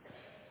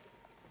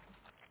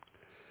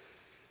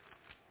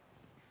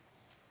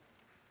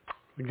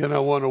Again, I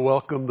want to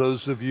welcome those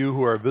of you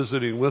who are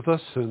visiting with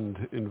us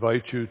and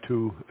invite you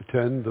to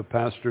attend the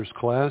pastor's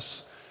class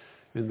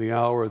in the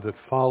hour that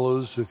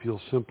follows. If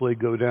you'll simply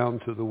go down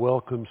to the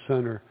Welcome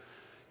Center,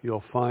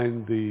 you'll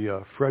find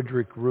the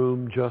Frederick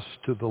Room just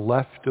to the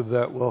left of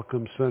that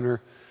Welcome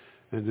Center,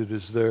 and it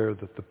is there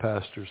that the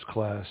pastor's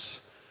class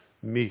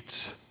meets.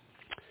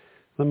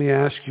 Let me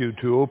ask you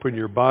to open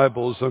your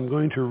Bibles. I'm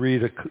going to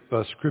read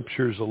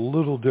scriptures a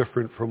little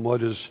different from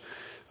what is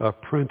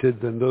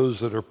printed than those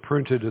that are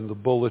printed in the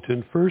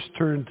bulletin. First,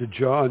 turn to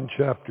John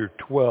chapter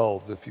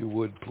 12, if you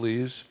would,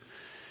 please.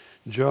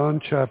 John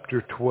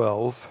chapter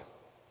 12.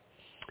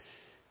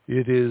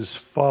 It is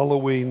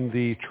following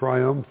the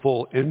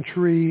triumphal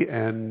entry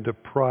and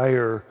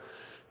prior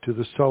to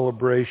the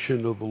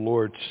celebration of the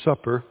Lord's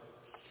Supper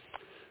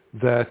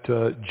that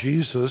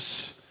Jesus,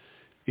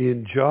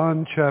 in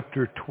John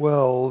chapter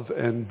 12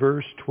 and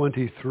verse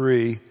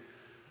 23,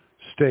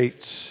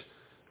 states,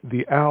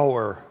 "The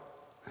hour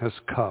has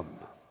come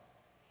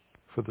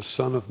for the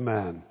Son of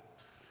Man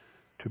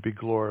to be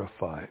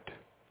glorified.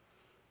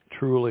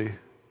 Truly,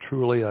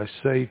 truly, I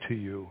say to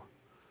you,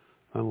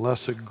 unless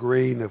a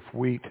grain of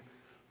wheat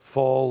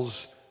falls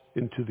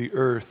into the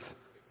earth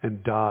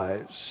and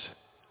dies,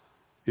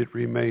 it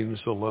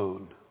remains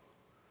alone.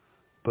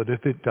 But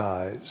if it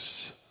dies,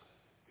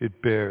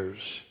 it bears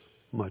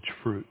much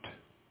fruit."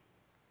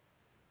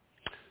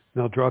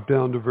 Now drop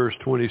down to verse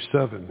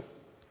 27,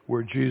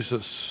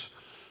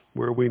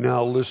 where we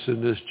now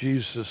listen as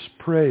Jesus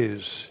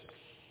prays.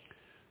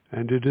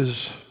 And it is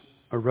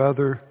a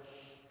rather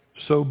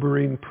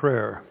sobering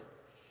prayer.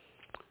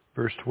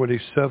 Verse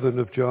 27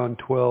 of John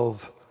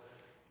 12,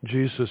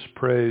 Jesus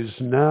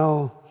prays,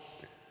 "Now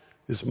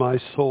is my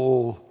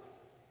soul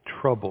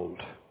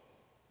troubled.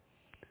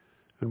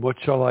 And what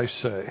shall I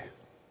say?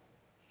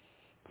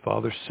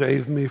 Father,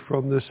 save me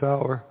from this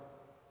hour.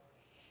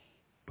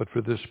 But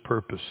for this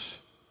purpose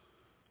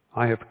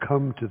I have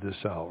come to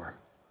this hour.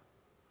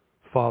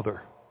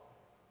 Father,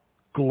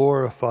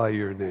 glorify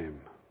your name."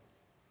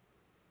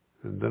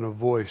 And then a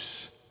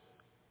voice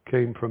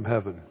came from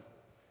heaven.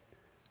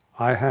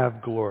 "I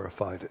have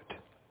glorified it,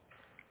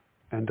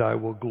 and I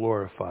will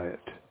glorify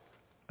it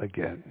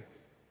again."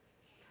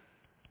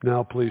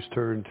 Now please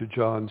turn to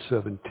John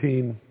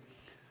 17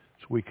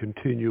 as we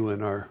continue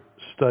in our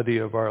study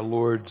of our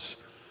Lord's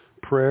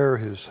Prayer,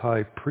 his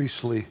high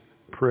priestly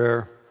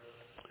prayer.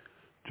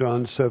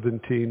 John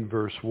 17,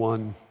 verse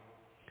 1.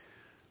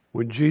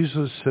 When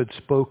Jesus had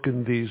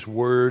spoken these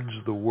words,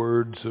 the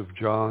words of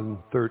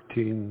John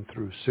 13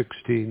 through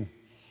 16,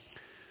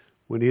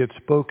 when he had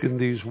spoken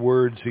these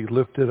words, he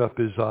lifted up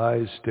his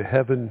eyes to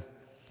heaven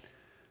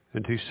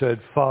and he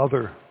said,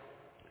 "Father,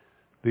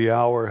 the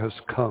hour has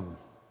come.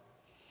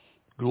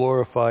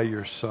 Glorify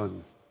your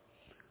Son,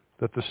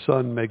 that the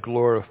Son may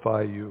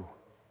glorify you,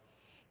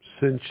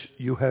 since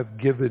you have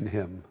given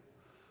him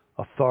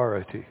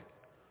authority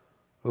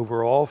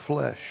over all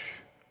flesh,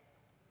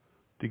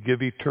 to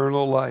give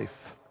eternal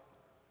life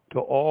to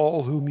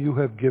all whom you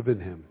have given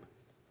him.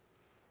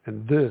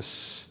 And this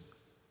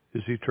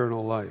is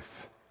eternal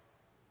life,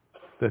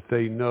 that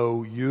they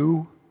know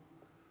you,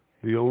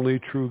 the only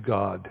true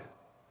God,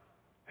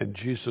 and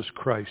Jesus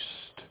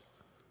Christ,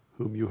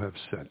 whom you have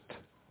sent."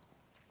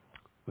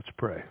 Let's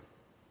pray.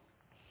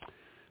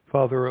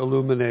 Father,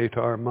 illuminate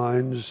our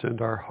minds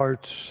and our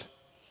hearts.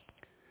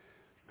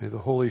 May the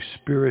Holy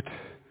Spirit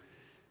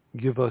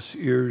give us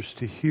ears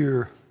to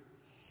hear,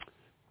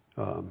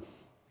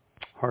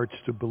 hearts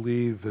to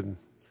believe, and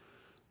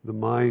the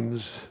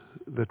minds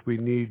that we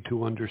need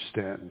to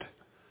understand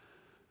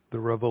the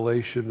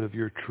revelation of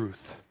your truth.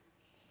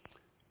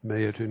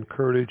 May it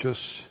encourage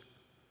us.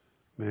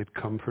 May it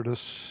comfort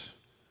us.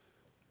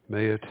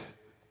 May it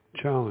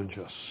challenge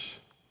us.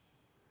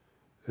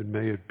 And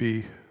may it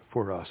be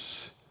for us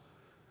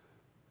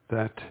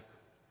that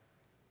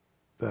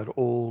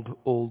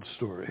old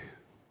story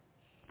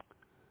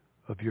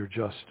of your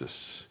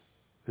justice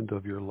and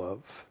of your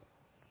love.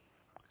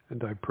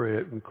 And I pray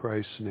it in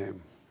Christ's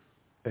name.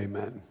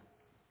 Amen.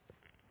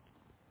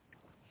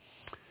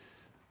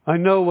 I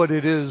know what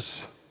it is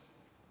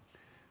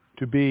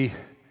to be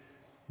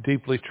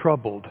deeply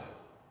troubled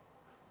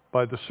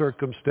by the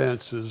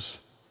circumstances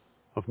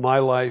of my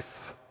life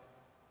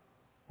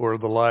or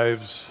the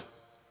lives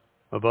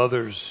of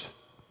others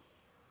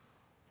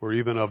or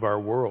even of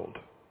our world.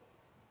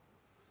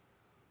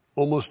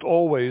 Almost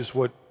always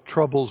what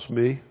troubles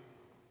me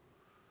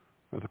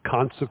are the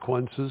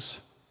consequences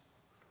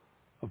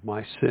of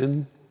my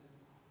sin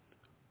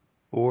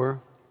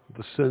or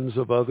the sins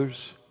of others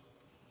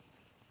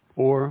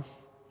or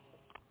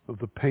of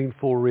the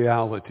painful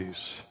realities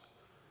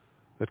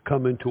that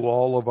come into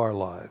all of our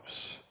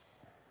lives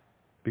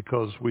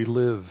because we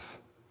live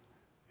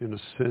in a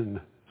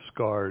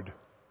sin-scarred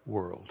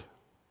world.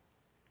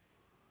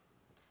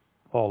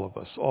 All of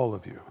us, all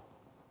of you,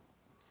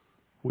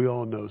 we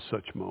all know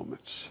such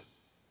moments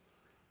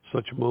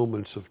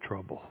of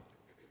trouble.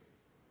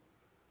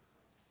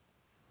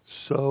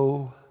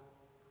 So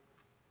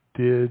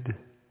did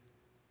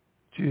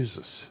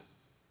Jesus.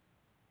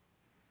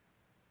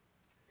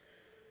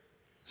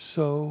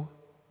 so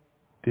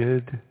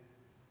did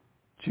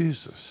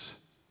Jesus.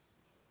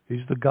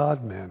 He's the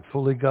God-man,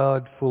 fully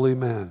God, fully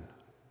man.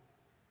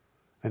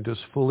 And as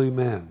fully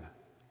man,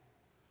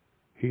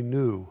 he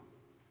knew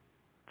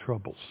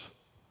troubles.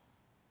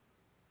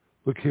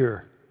 Look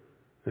here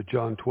at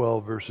John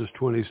 12, verses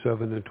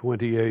 27 and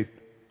 28,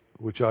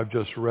 which I've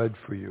just read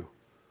for you.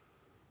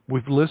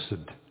 We've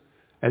listened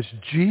as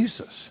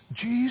Jesus,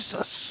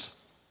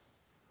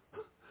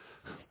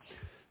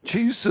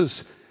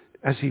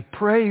 as he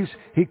prays,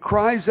 he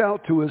cries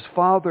out to his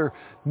Father,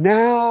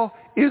 "Now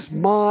is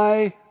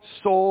my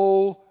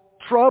soul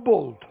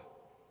troubled."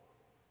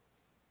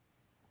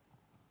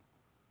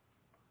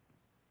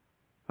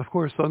 Of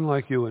course,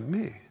 unlike you and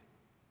me,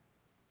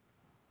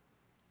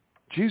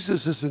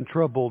 Jesus isn't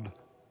troubled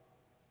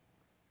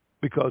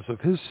because of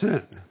his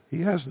sin.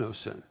 He has no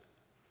sin.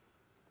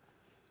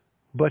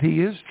 But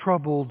he is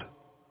troubled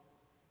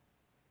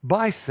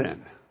by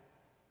sin.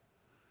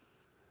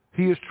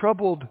 He is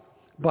troubled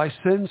by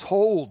sin's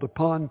hold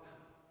upon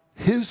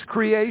his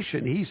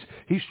creation.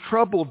 He's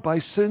troubled by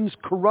sin's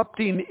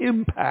corrupting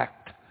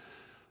impact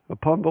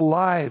upon the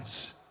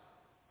lives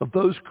of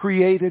those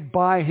created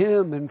by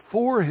him and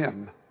for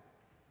him.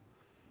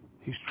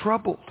 He's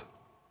troubled.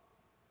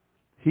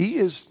 He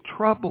is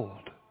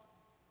troubled.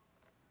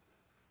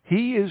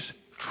 He is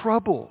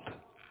troubled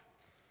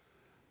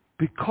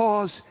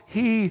because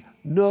he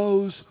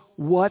knows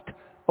what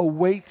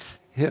awaits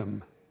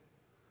him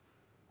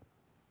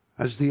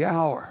as the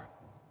hour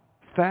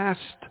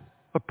fast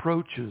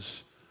approaches,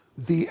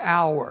 the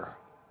hour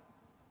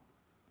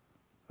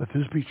of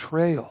his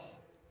betrayal,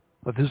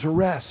 of his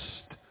arrest,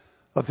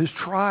 of his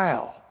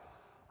trial,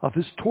 of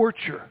his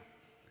torture,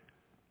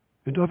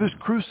 and of his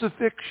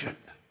crucifixion.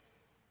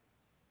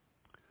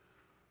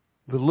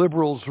 The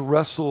liberals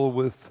wrestle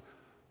with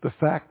the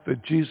fact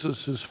that Jesus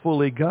is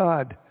fully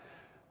God.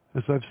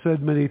 As I've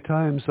said many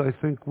times, I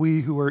think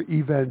we who are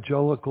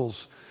evangelicals,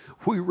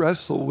 we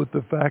wrestle with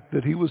the fact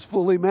that he was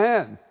fully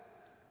man.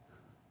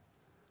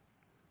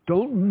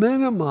 Don't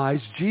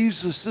minimize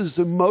Jesus'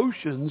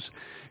 emotions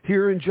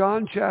here in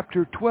John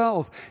chapter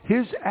 12.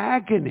 His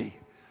agony.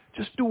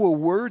 Just do a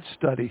word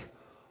study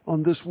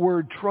on this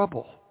word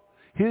trouble.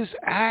 His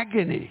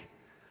agony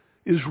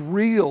is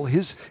real.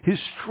 His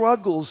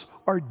struggles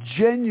are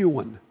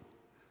genuine.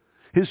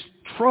 His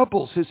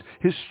troubles,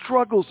 his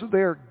struggles,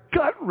 they're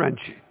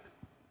gut-wrenching.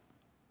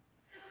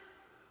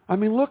 I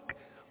mean, look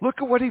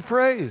at what he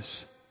prays.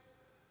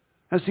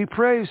 As he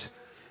prays,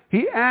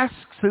 he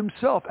asks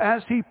himself,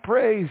 as he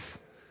prays,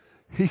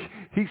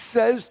 he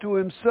says to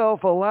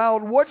himself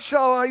aloud, "What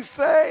shall I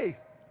say?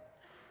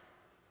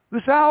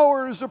 This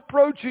hour is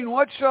approaching.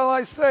 What shall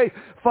I say?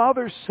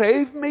 Father,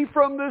 save me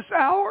from this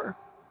hour."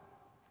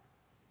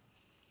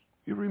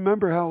 You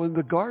remember how in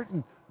the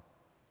garden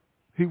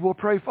he will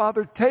pray,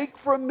 "Father, take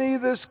from me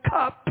this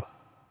cup."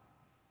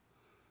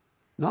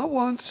 Not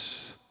once,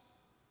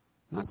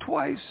 not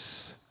twice,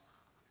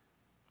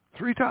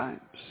 3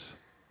 times.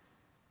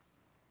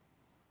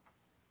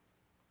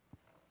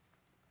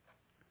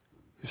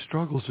 His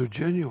struggles are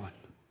genuine.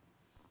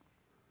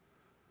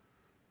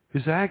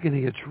 His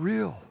agony, it's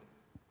real.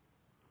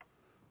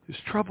 His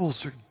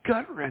troubles are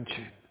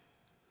gut-wrenching.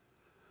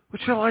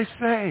 What shall I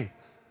say?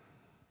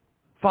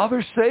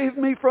 Father, save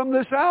me from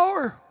this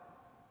hour.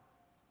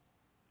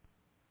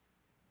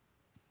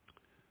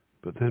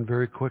 But then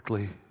very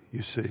quickly,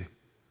 you see,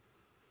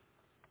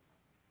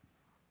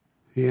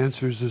 he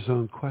answers his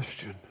own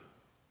question.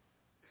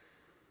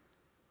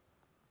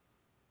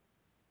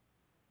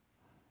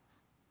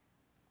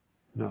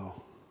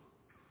 No.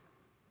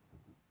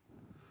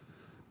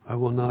 I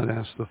will not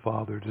ask the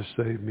Father to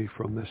save me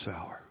from this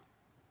hour.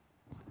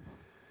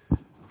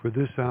 For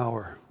this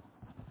hour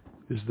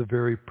is the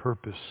very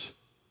purpose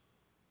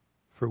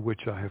for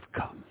which I have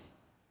come.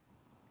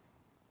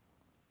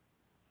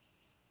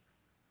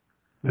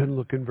 Then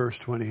look in verse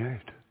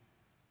 28.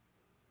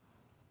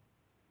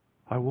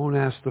 I won't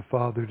ask the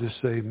Father to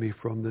save me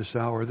from this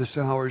hour. This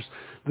hour is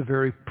the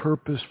very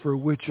purpose for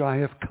which I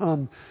have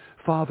come.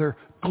 Father,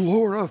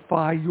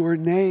 glorify your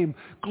name.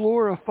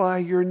 Glorify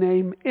your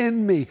name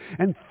in me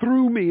and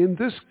through me in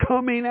this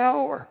coming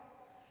hour.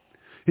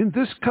 In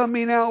this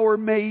coming hour,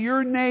 may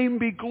your name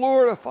be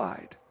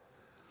glorified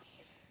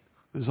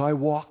as I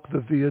walk the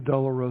Via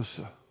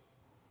Dolorosa,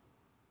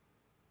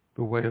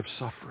 the way of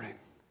suffering.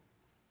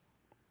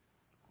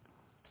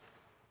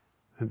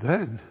 And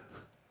then,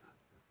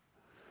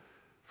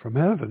 from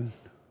heaven,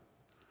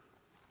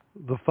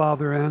 the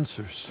Father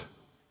answers,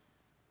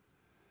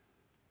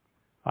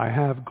 I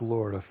have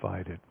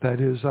glorified it. That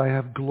is, I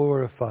have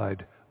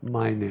glorified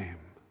my name.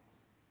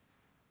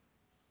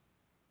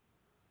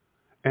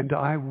 And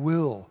I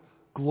will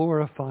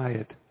glorify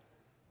it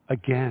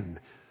again.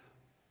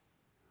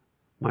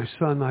 My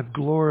Son, I've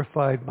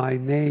glorified my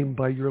name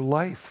by your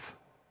life.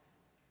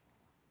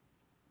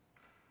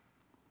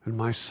 And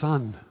my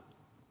Son,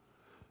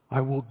 I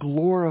will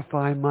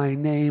glorify my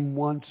name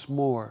once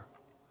more,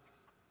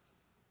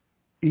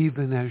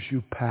 even as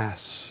you pass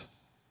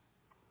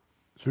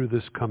through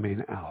this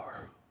coming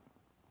hour.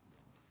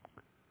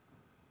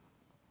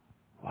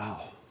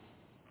 Wow.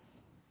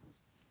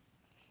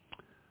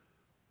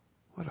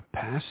 What a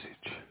passage.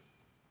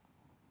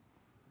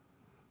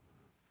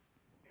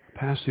 A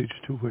passage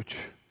to which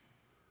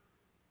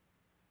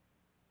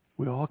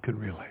we all can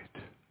relate.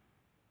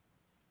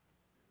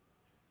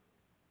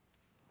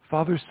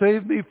 Father,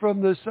 save me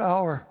from this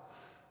hour.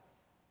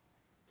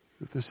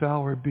 If this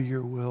hour be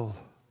your will,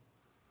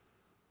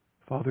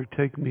 Father,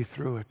 take me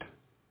through it,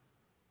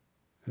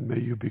 and may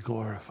you be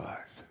glorified.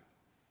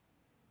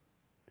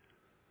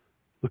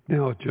 Look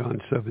now at John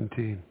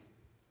 17,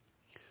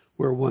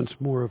 where once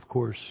more, of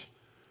course,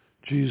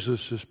 Jesus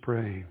is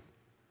praying.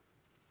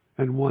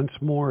 And once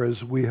more,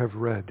 as we have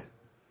read,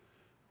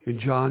 in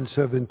John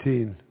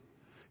 17,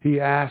 he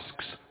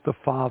asks the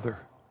Father,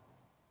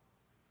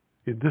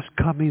 in this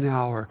coming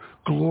hour,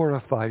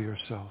 glorify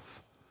yourself.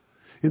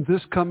 In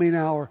this coming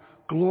hour,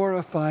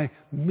 glorify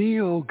me,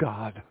 O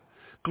God.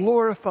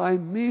 Glorify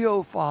me,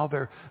 O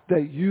Father,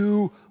 that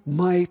you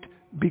might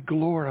be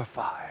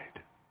glorified.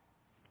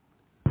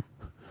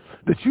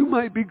 That you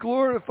might be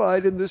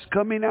glorified in this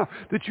coming hour.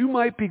 That you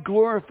might be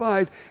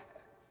glorified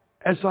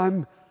as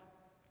I'm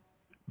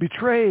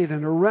betrayed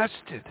and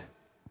arrested.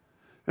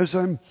 As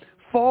I'm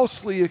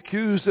falsely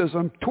accused. As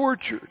I'm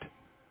tortured.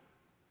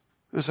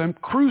 As I'm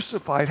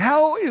crucified.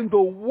 How in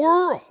the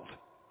world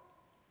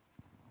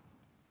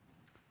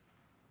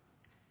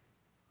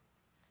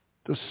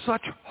does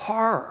such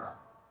horror,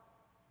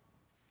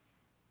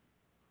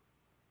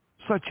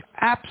 such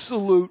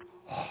absolute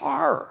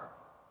horror,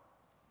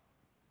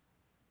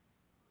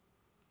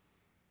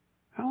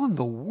 how in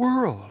the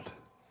world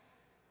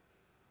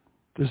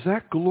does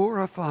that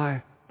glorify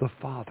the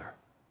Father?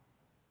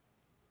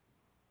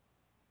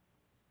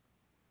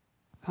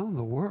 How in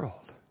the world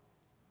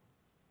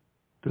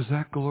does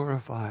that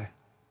glorify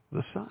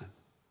the Son?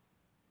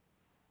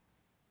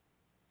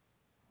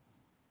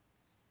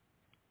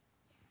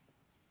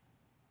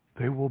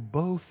 They will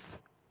both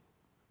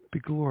be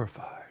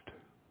glorified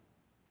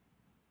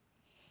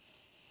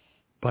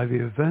by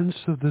the events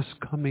of this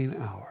coming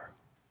hour,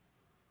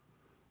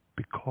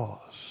 because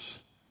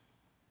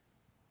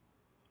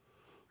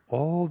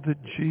all that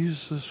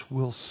Jesus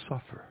will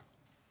suffer,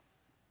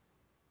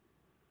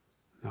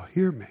 now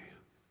hear me,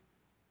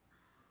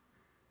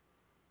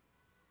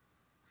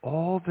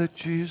 all that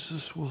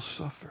Jesus will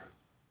suffer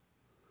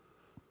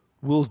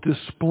will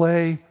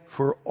display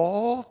for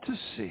all to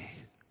see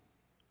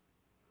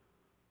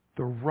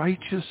the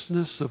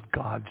righteousness of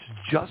God's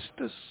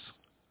justice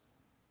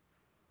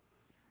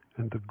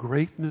and the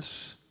greatness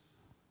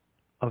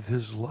of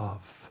his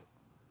love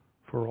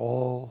for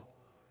all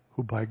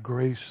who by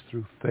grace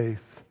through faith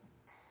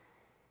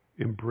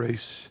embrace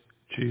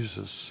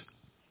Jesus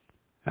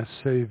as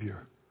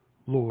Savior,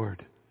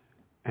 Lord,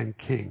 and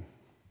King.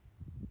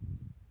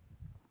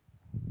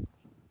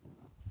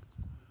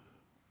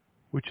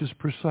 Which is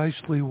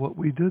precisely what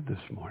we did this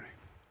morning.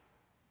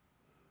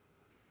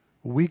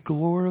 We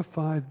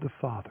glorified the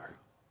Father.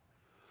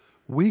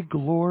 We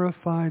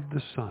glorified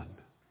the Son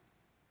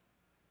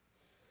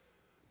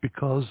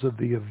because of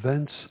the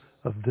events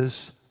of this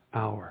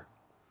hour.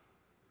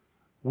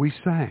 We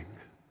sang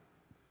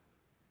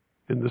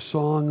in the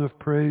song of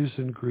praise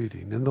and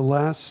greeting. In the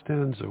last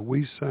stanza,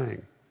 we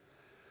sang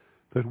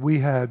that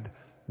we had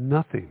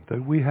nothing,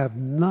 that we have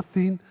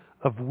nothing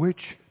of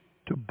which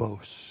to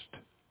boast,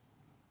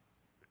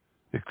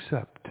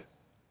 except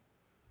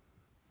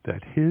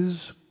that his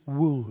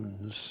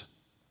wounds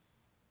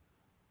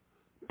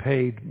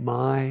paid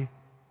my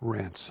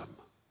ransom.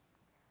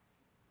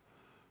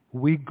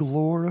 We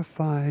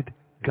glorified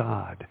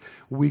God.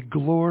 We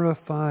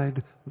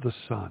glorified the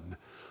Son.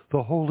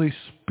 The Holy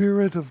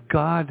Spirit of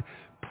God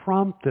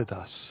prompted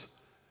us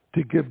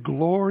to give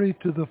glory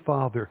to the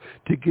Father,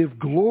 to give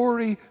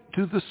glory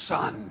to the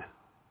Son,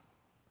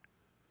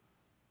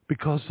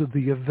 because of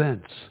the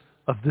events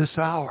of this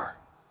hour.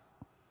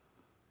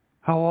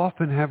 How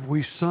often have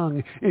we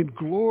sung in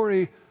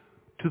glory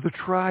to the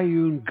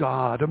triune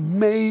God,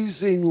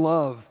 amazing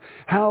love.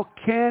 How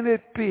can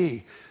it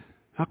be?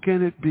 How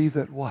can it be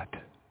that what?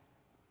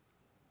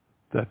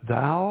 That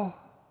thou,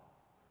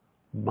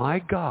 my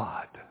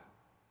God,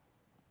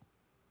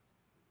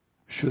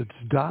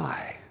 shouldst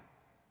die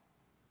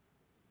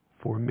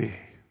for me.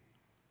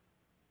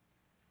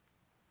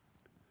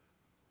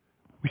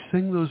 We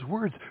sing those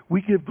words.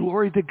 We give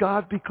glory to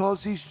God because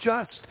he's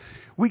just.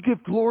 We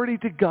give glory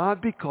to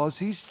God because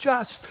he's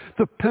just.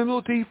 The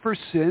penalty for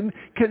sin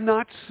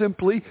cannot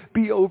simply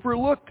be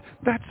overlooked.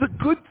 That's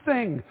a good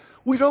thing.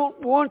 We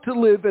don't want to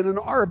live in an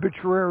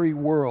arbitrary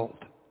world.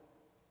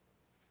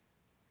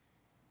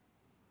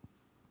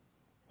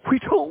 We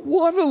don't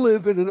want to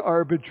live in an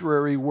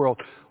arbitrary world.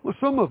 Well,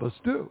 some of us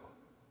do.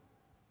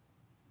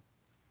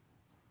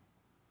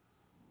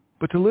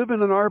 But to live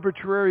in an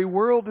arbitrary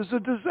world is a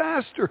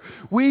disaster.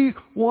 We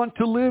want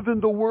to live in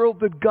the world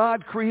that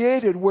God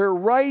created, where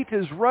right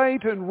is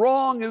right and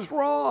wrong is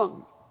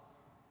wrong.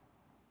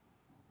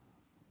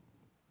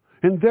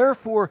 And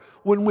therefore,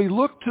 when we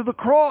look to the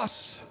cross,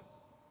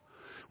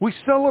 we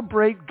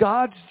celebrate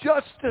God's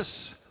justice.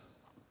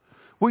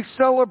 We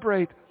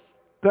celebrate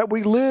that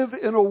we live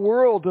in a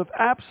world of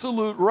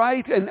absolute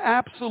right and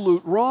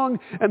absolute wrong,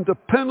 and the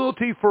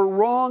penalty for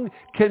wrong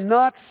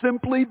cannot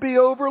simply be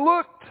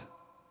overlooked.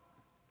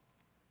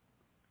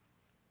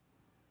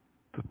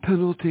 The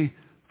penalty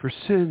for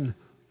sin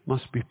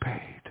must be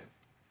paid.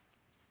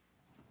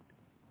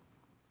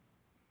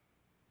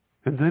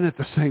 And then at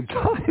the same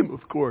time,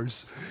 of course,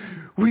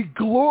 we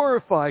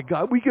glorify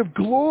God. We give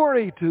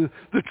glory to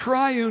the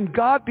triune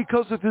God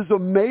because of His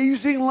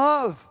amazing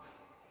love.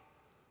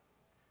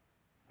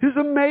 His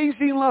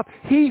amazing love.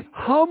 He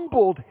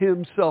humbled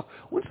Himself.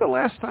 When's the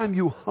last time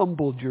you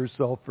humbled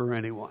yourself for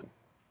anyone?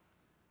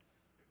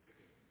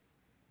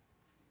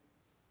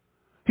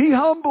 He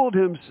humbled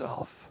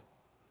Himself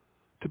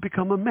to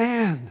become a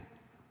man,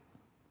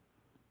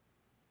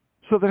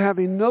 so that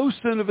having no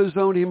sin of His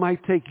own, He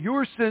might take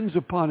your sins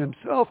upon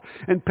Himself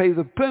and pay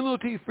the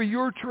penalty for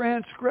your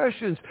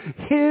transgressions.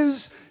 His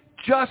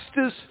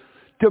justice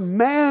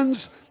demands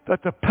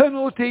that the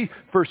penalty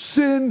for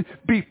sin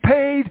be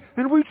paid,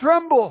 and we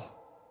tremble.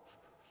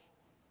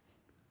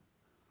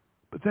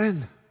 But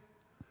then,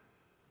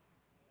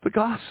 the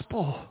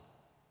gospel,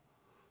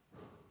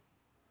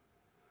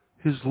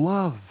 His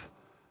love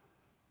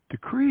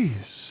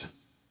decrees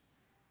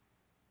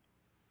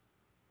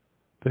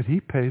that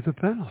He pay the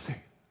penalty.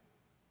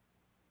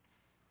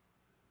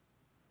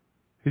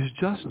 His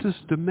justice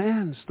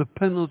demands the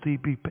penalty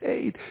be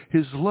paid.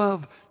 His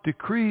love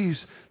decrees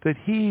that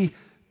He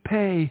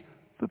pay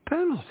the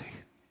penalty.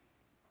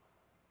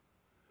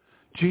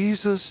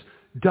 Jesus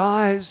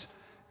dies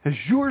as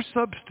your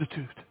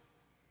substitute.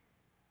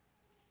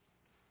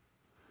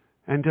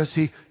 And as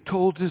He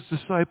told His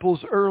disciples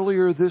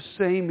earlier this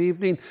same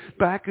evening,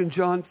 back in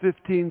John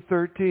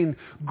 15:13,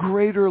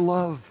 greater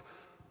love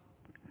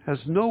has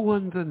no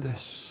one than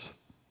this,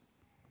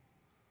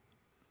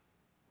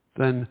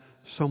 than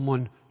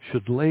someone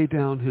should lay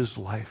down his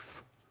life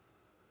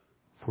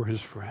for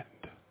his friend.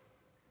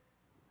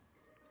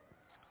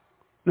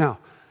 Now,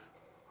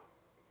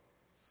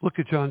 look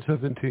at John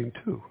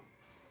 17:2.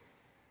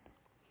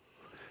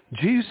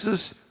 Jesus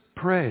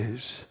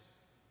prays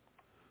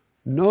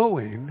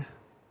knowing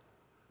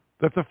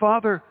that the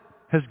Father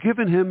has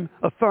given Him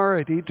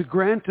authority to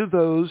grant to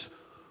those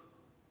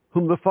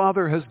whom the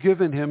Father has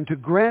given Him, to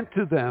grant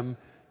to them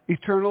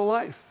eternal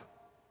life.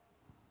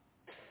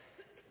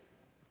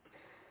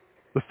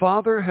 The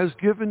Father has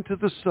given to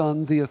the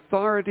Son the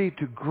authority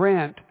to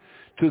grant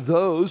to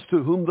those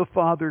to whom the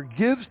Father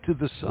gives to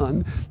the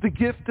Son the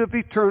gift of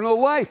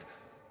eternal life.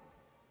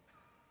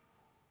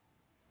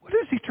 What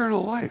is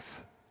eternal life?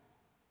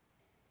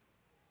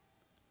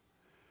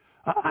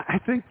 I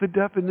think the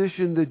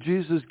definition that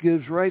Jesus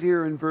gives right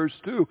here in verse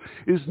 2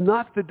 is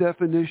not the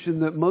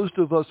definition that most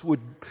of us would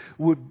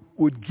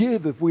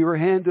give if we were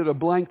handed a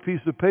blank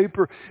piece of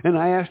paper and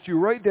I asked you,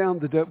 write down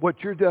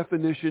what your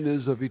definition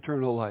is of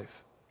eternal life.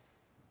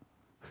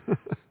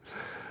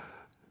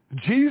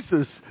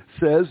 Jesus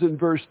says in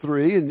verse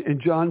 3,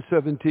 in John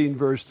 17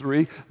 verse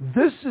 3,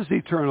 this is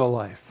eternal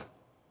life,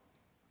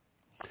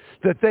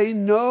 that they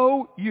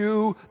know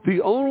you,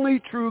 the only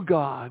true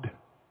God,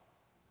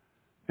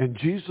 and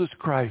Jesus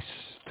Christ,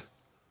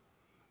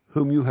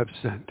 whom you have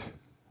sent.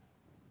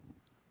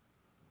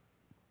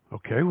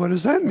 Okay, what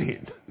does that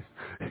mean?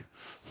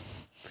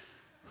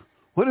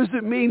 What does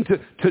it mean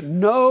to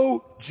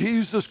know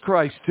Jesus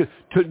Christ,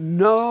 to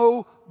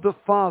know the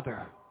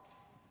Father?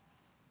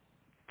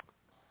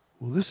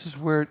 Well, this is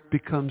where it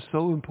becomes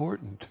so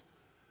important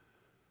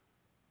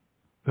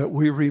that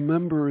we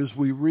remember as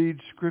we read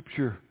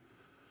Scripture,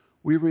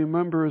 we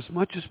remember as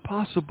much as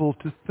possible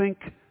to think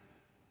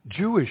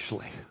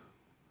Jewishly,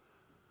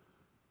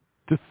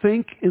 to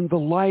think in the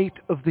light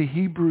of the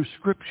Hebrew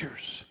Scriptures.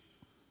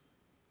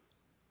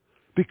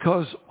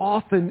 Because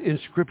often in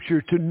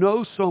Scripture, to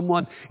know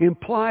someone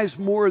implies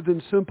more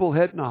than simple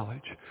head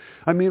knowledge.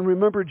 I mean,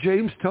 remember,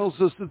 James tells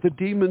us that the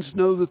demons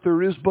know that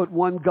there is but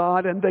one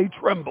God and they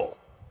tremble.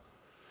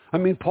 I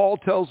mean, Paul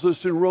tells us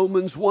in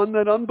Romans 1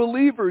 that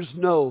unbelievers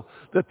know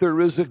that there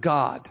is a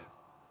God,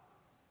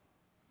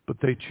 but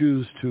they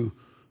choose to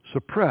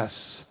suppress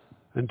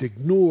and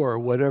ignore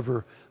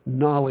whatever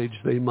knowledge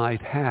they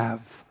might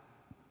have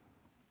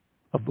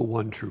of the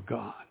one true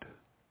God.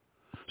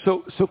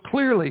 So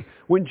clearly,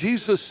 when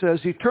Jesus says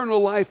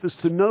eternal life is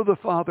to know the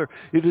Father,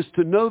 it is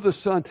to know the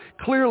Son,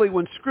 clearly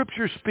when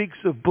Scripture speaks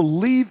of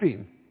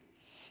believing,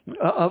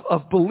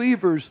 of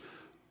believers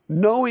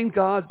knowing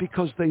God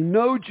because they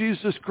know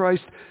Jesus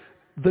Christ,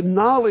 the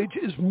knowledge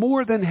is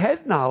more than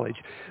head knowledge.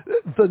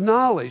 The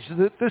knowledge,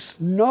 that this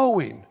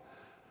knowing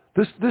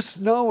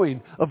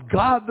of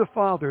God the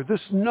Father,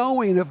 this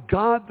knowing of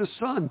God the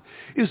Son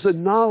is a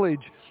knowledge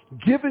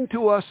given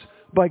to us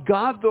by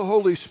God the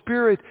Holy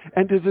Spirit,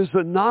 and it is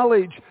a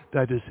knowledge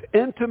that is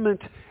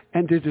intimate,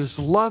 and it is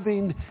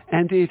loving,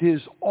 and it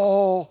is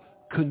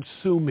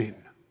all-consuming.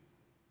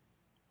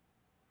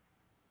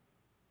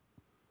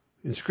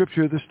 In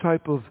Scripture, this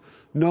type of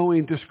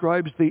knowing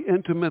describes the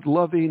intimate,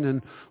 loving,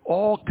 and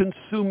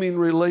all-consuming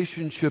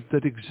relationship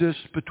that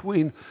exists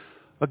between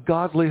a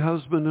godly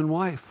husband and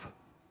wife.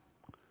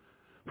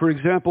 For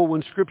example,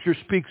 when Scripture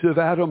speaks of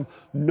Adam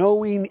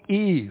knowing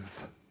Eve,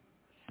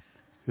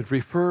 it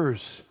refers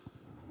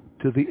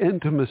to the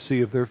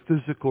intimacy of their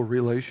physical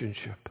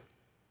relationship.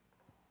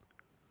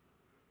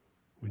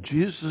 When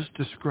Jesus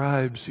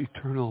describes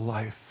eternal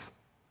life,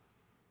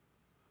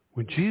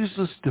 when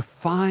Jesus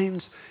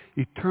defines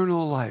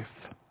eternal life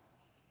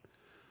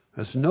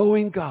as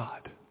knowing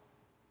God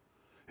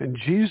and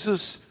Jesus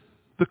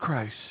the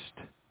Christ,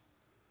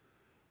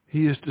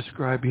 he is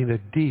describing a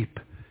deep,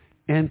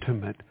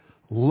 intimate,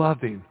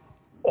 loving,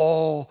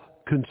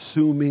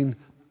 all-consuming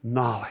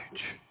knowledge.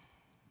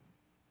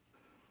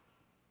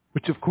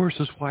 Which, of course,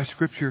 is why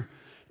Scripture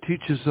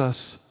teaches us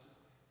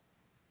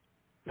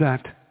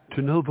that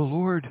to know the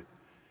Lord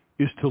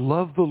is to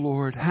love the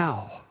Lord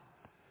how?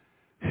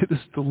 It is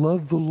to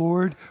love the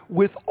Lord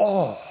with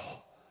all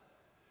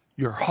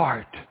your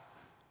heart,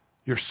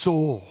 your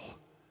soul,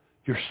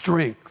 your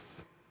strength,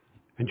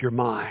 and your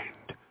mind.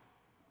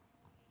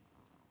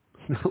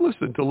 Now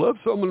listen, to love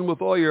someone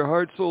with all your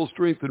heart, soul,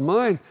 strength, and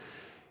mind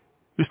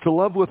is to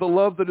love with a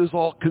love that is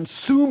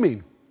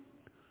all-consuming.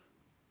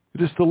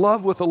 It is to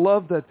love with a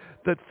love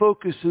that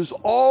focuses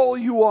all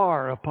you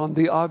are upon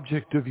the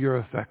object of your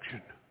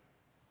affection.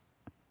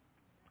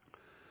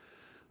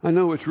 I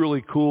know it's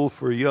really cool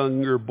for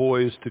younger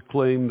boys to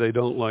claim they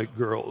don't like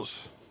girls.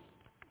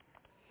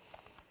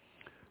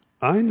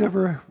 I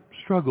never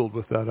struggled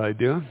with that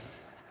idea.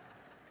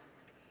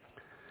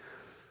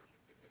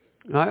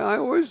 I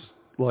always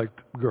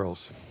liked girls.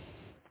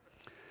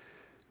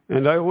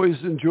 And I always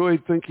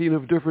enjoyed thinking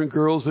of different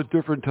girls at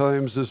different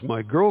times as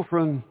my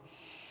girlfriend,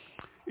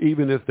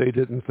 even if they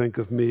didn't think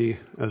of me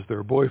as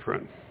their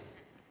boyfriend.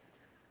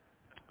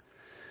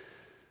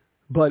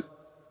 But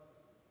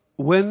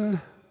when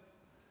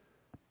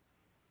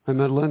I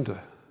met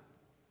Linda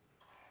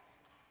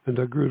and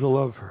I grew to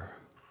love her,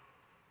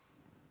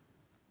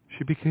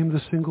 she became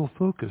the single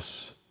focus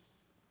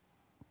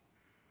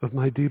of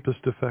my deepest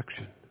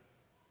affection.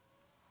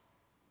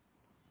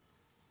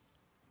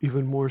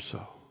 Even more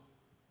so.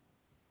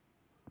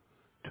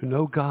 To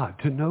know God,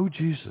 to know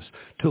Jesus,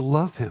 to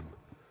love him,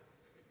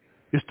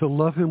 is to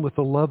love him with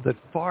a love that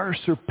far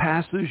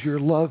surpasses your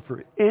love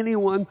for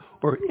anyone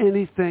or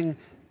anything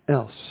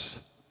else.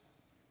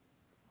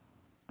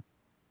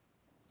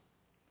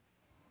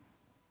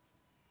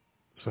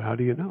 So how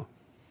do you know?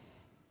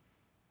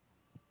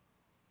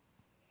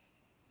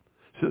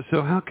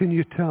 So how can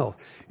you tell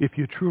if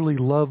you truly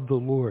love the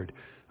Lord?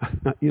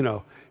 You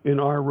know, in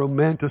our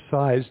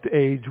romanticized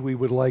age, we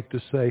would like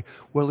to say,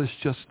 well, it's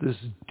just this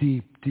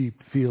deep, deep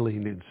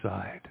feeling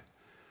inside.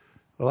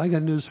 Well, I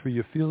got news for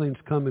you. Feelings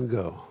come and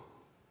go.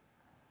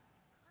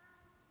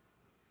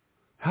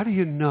 How do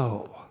you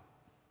know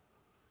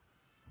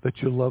that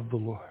you love the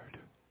Lord?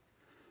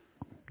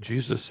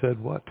 Jesus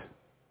said what?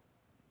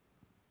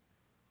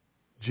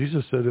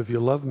 Jesus said, if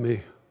you love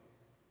me,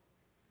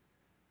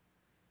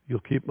 you'll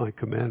keep my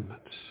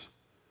commandments.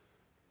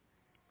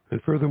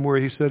 And furthermore,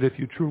 he said, if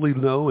you truly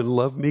know and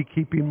love me,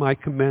 keeping my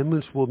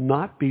commandments will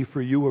not be for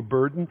you a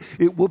burden.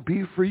 It will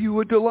be for you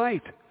a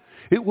delight.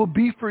 It will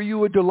be for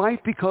you a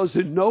delight because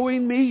in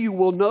knowing me, you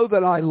will know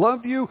that I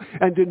love you.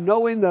 And in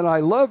knowing that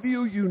I love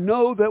you, you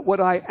know that what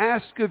I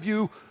ask of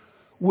you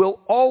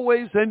will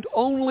always and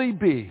only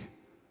be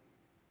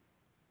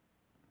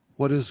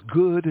what is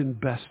good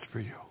and best for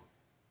you.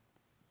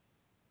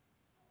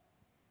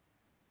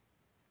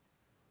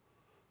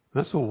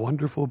 That's a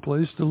wonderful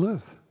place to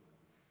live.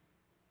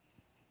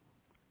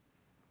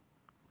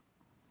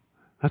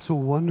 That's a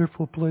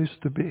wonderful place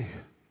to be.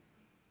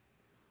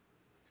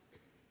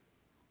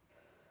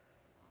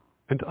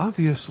 And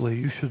obviously,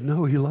 you should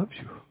know he loves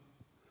you.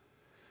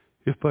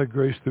 If by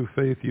grace through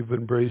faith you've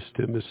embraced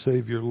him as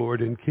Savior,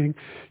 Lord, and King,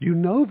 you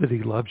know that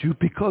he loves you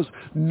because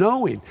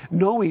knowing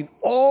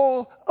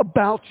all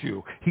about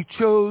you, he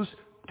chose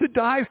to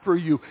die for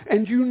you.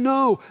 And you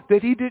know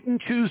that he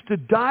didn't choose to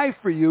die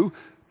for you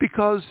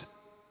because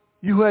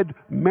you had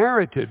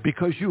merited,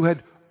 because you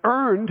had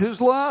earned his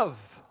love.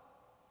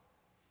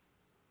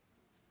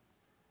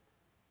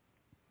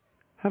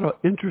 Had an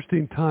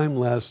interesting time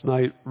last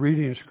night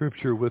reading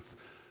Scripture with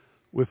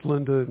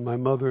Linda and my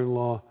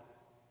mother-in-law.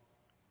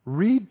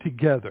 Read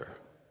together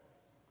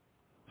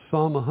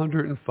Psalm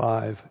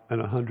 105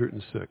 and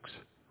 106.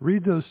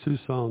 Read those two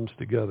Psalms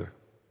together.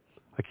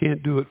 I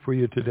can't do it for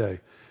you today,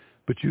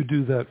 but you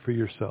do that for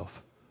yourself.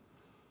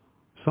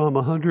 Psalm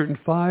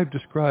 105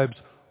 describes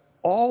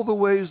all the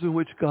ways in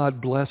which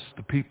God blessed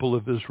the people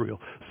of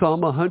Israel.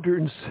 Psalm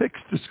 106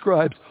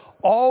 describes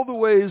all the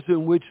ways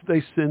in which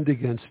they sinned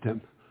against him.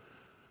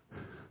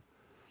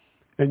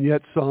 And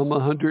yet Psalm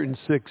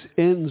 106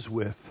 ends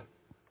with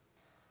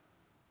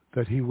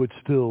that he would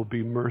still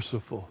be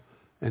merciful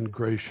and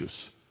gracious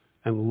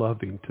and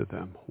loving to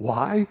them.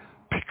 Why?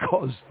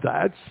 Because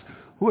that's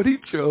what he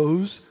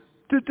chose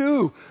to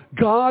do.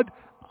 God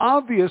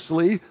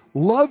obviously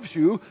loves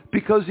you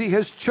because he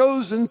has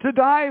chosen to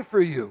die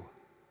for you.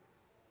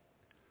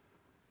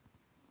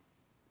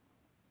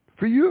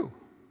 For you.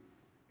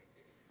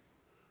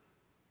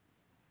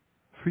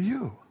 For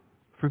you.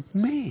 For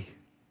me.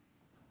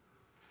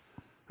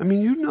 I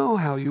mean, you know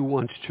how you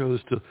once chose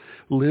to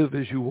live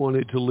as you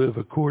wanted to live,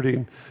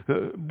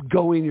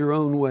 going your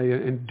own way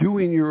and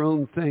doing your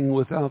own thing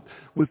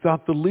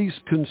without the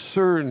least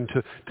concern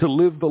to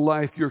live the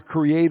life your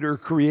Creator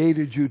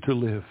created you to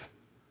live.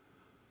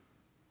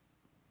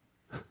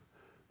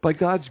 By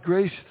God's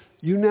grace,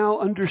 you now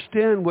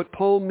understand what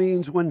Paul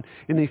means when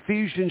in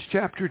Ephesians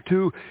chapter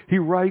 2, he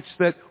writes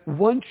that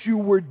once you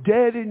were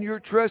dead in your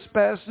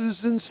trespasses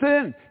and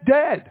sin.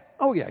 Dead.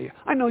 Oh, yeah.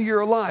 I know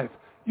you're alive.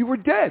 You were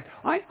dead.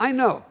 I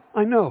know.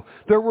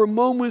 There were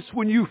moments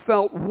when you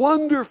felt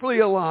wonderfully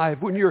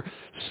alive, when your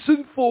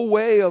sinful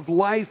way of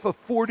life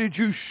afforded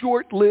you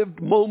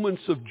short-lived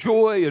moments of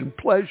joy and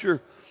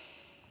pleasure.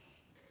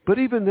 But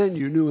even then,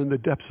 you knew in the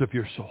depths of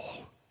your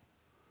soul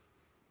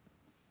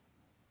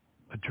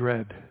a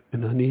dread,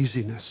 an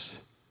uneasiness,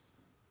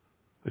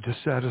 a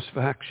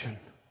dissatisfaction,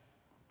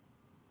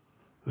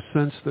 a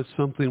sense that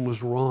something was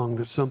wrong,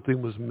 that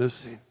something was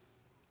missing.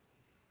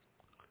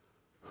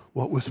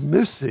 What was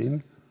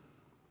missing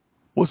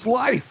was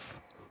life.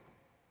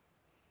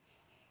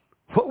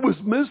 What was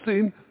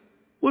missing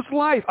was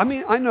life. I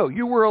mean, I know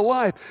you were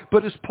alive,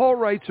 but as Paul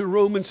writes in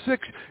Romans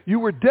 6, you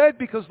were dead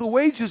because the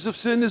wages of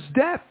sin is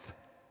death.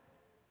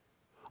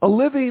 A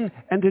living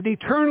and an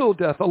eternal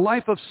death, a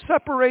life of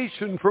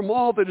separation from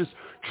all that is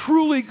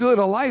truly good,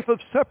 a life of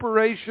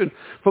separation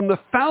from the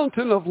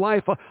fountain of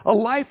life, a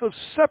life of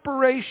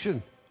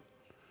separation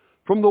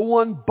from the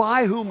one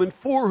by whom and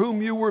for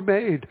whom you were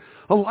made,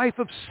 a life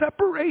of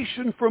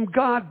separation from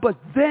God. But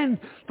then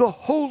the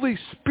Holy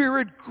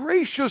Spirit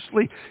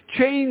graciously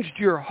changed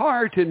your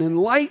heart and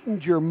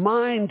enlightened your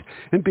mind,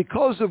 and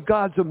because of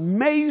God's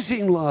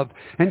amazing love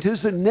and His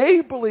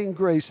enabling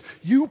grace,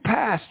 you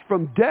passed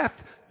from death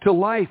to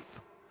life,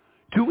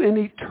 to an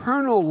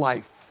eternal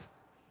life,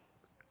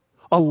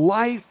 a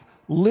life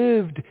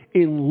lived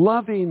in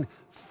loving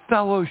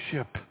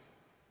fellowship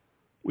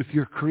with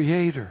your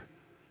Creator,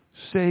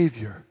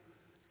 Savior,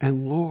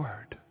 and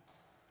Lord.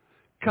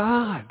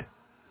 God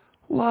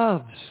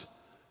loves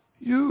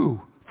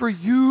you. For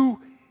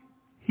you,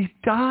 He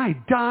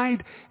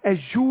died as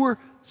your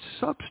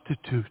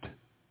substitute.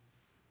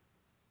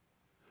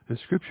 And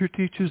Scripture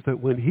teaches that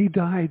when He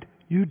died,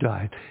 you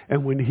died.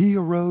 And when He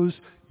arose,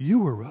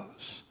 you arose.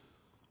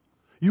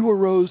 You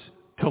arose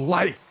to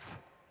life.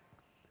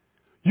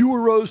 You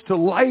arose to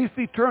life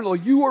eternal.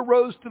 You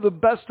arose to the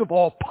best of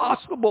all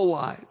possible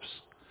lives.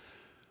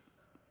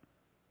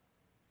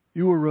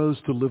 You arose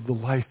to live the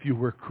life you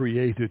were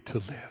created to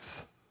live.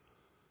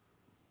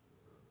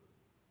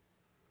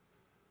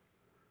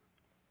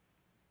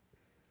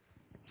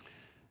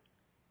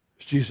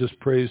 As Jesus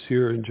prays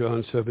here in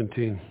John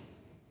 17,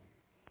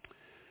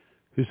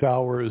 His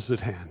hour is at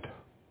hand.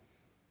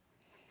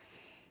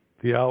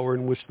 The hour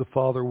in which the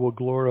Father will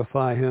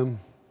glorify Him.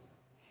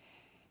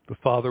 The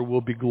Father will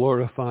be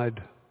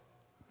glorified.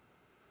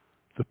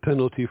 The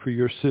penalty for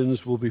your sins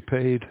will be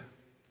paid.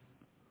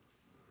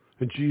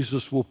 And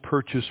Jesus will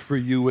purchase for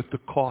you at the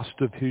cost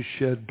of His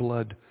shed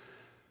blood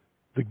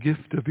the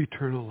gift of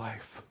eternal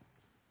life.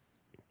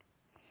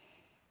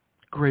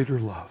 Greater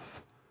love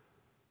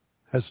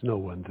has no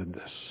one than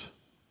this,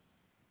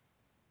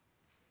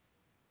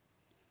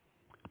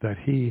 that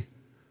He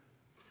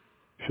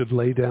should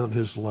lay down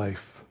His life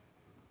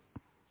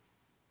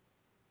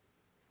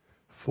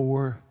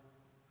for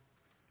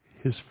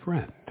His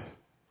friend.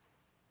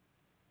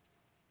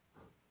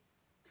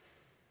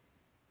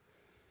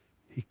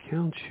 He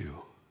counts you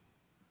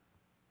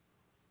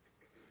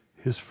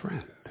His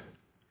friend.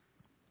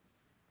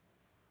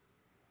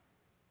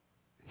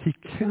 He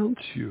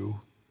counts you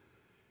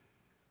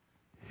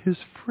His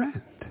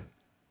friend.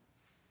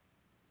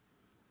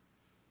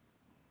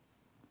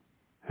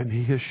 And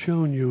He has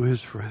shown you His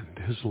friend,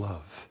 His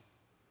love,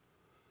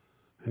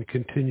 and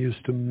continues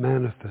to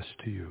manifest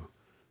to you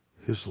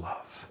His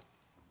love.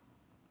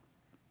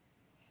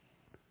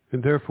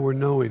 And therefore,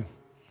 knowing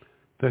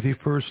that He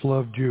first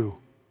loved you,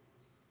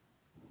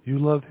 you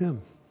love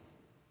Him.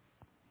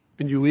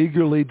 And you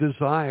eagerly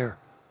desire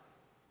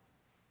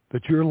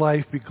that your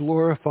life be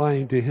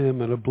glorifying to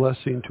Him and a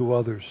blessing to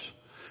others.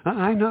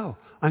 I know,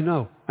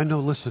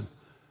 listen.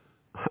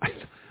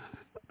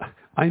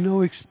 I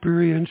know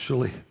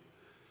experientially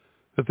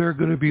that there are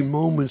going to be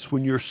moments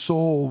when your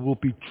soul will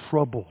be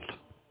troubled.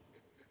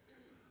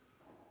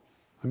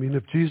 I mean,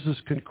 if Jesus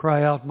can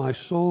cry out, "My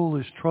soul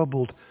is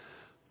troubled,"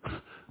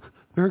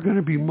 there are going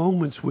to be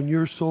moments when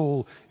your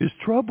soul is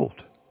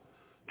troubled.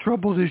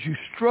 Troubled as you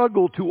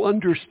struggle to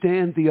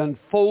understand the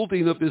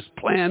unfolding of His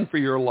plan for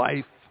your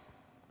life.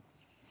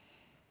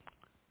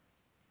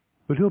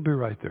 But He'll be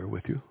right there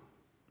with you.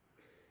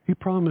 He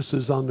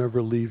promises, "I'll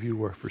never leave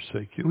you or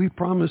forsake you." He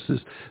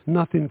promises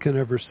nothing can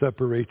ever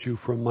separate you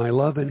from my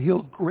love, and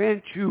He'll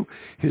grant you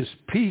His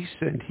peace,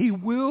 and He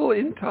will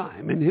in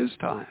time, in His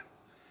time.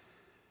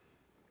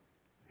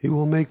 He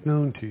will make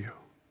known to you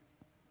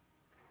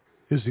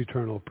His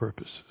eternal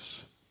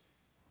purposes.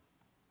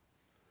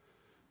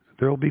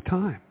 There will be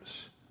times,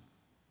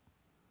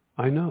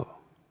 I know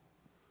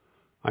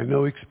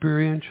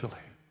experientially,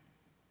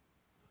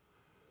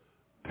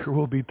 There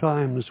will be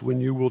times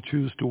when you will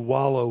choose to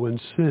wallow in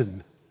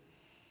sin.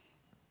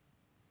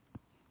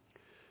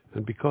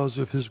 And because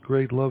of his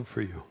great love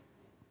for you,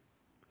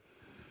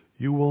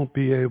 you won't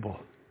be able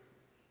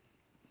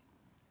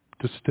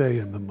to stay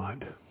in the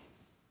mud.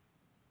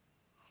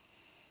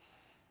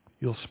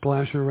 You'll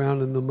splash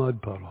around in the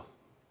mud puddle,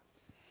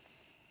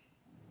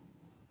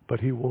 but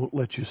he won't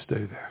let you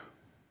stay there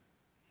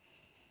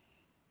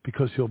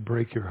because he'll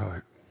break your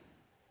heart.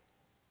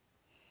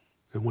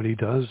 And when he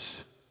does,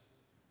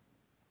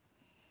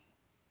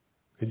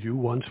 and you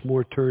once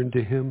more turn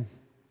to him,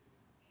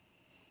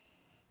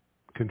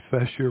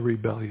 confess your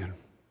rebellion,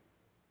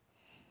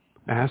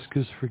 ask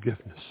his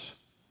forgiveness,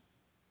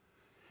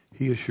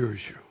 he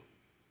assures you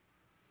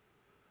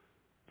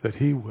that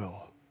he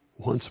will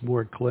once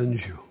more cleanse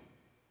you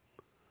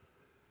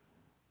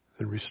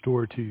and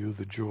restore to you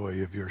the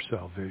joy of your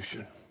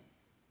salvation.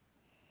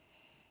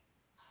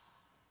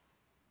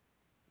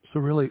 So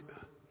really,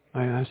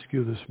 I ask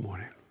you this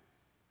morning,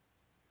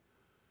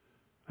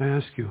 I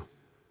ask you,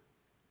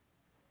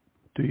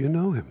 do you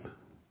know him?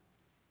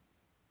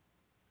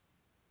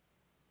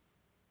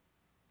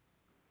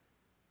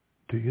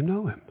 Do you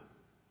know him?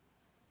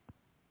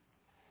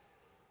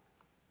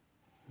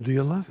 Do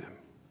you love him?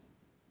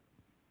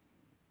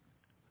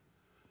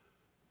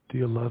 Do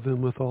you love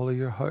him with all of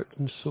your heart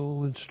and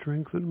soul and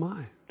strength and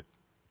mind?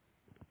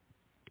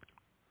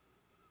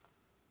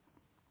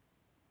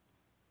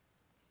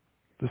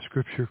 The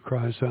scripture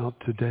cries out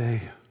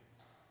today,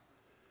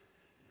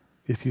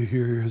 if you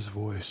hear his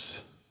voice,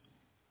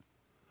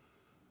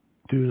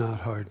 do not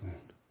harden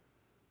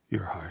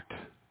your heart.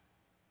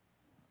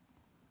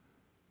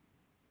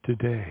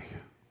 Today,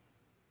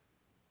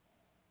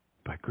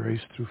 by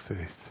grace through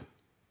faith,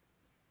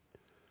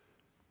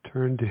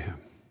 turn to him.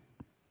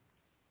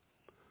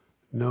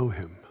 Know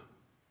him.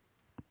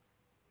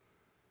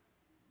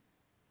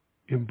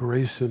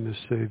 Embrace him as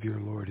Savior,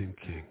 Lord, and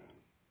King.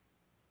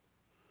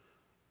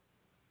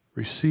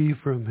 Receive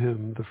from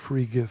him the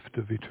free gift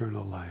of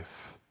eternal life.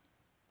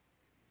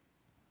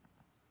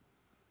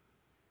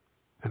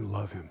 And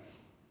love him.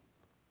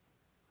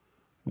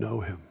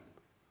 Know him.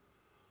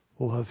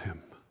 Love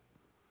him.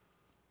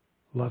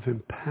 Love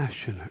him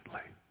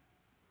passionately.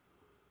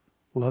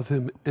 Love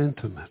him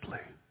intimately.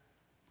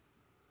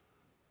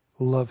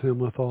 Love him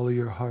with all of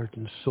your heart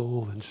and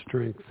soul and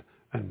strength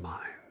and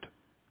mind,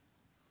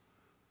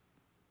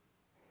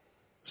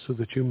 so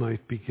that you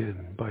might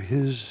begin, by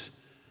his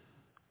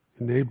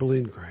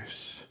enabling grace,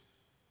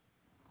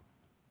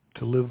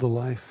 to live the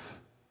life,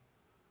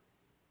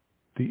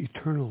 the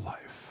eternal life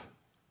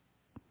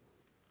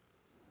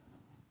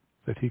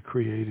that he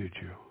created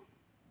you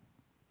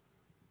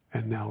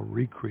and now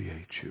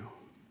recreates you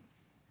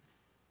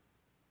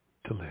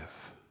to live.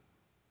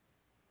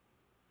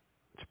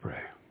 Let's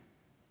pray.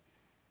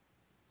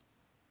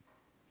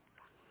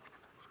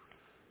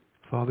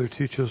 Father,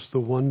 teach us the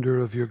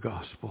wonder of your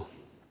gospel.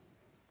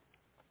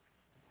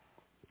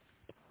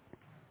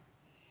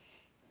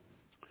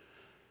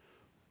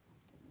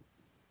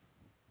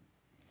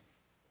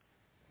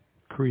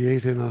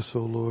 Create in us, O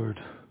Lord,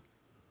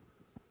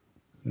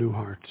 new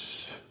hearts.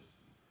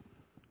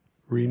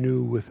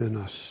 Renew within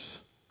us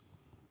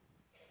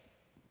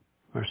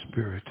our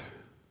spirit.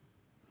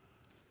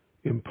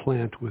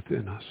 Implant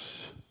within us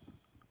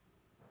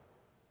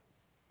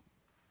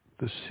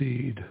the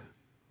seed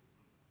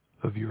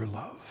of your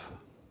love.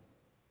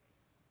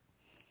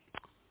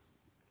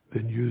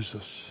 Then use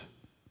us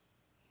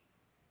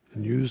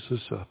and use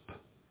us up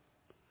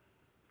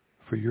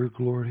for your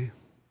glory,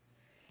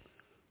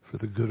 for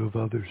the good of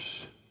others,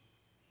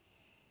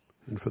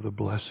 and for the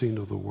blessing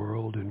of the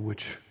world in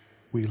which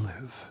we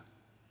live.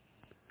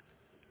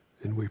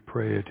 And we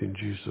pray it in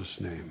Jesus'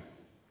 name.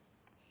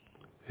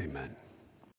 Amen.